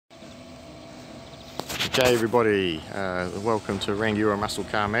Okay everybody, welcome to Rangiora Muscle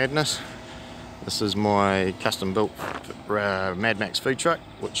Car Madness. This is my custom built Mad Max food truck,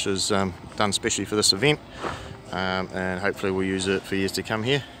 which is done specially for this event, and hopefully we'll use it for years to come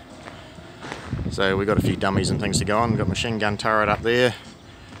here. So we've got a few dummies and things to go on. We've got machine gun turret up there,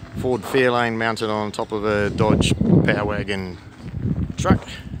 Ford Fairlane mounted on top of a Dodge Power Wagon truck,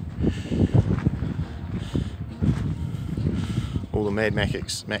 all the Mad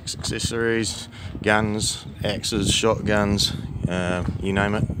Max accessories, guns, axes, shotguns, you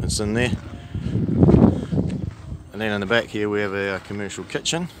name it, it's in there. And then in the back here we have our commercial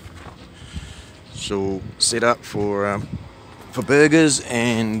kitchen. It's all set up for burgers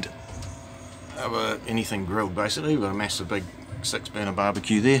and anything grilled basically. We've got a massive big 6-burner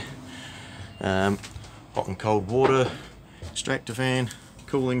barbecue there. Hot and cold water, extractor fan,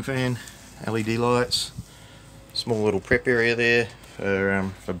 cooling fan, LED lights, small little prep area there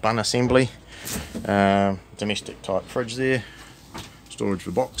for bun assembly, domestic type fridge there, storage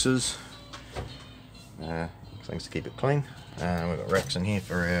for boxes, things to keep it clean. We've got racks in here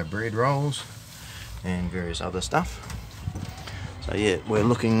for our bread rolls and various other stuff. So yeah, we're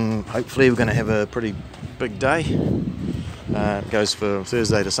looking, hopefully we're going to have a pretty big day. It goes for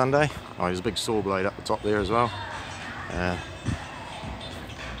Thursday to Sunday. Oh, there's a big saw blade up the top there as well.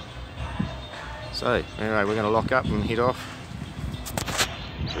 So anyway, we're going to lock up and head off.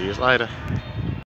 See you later.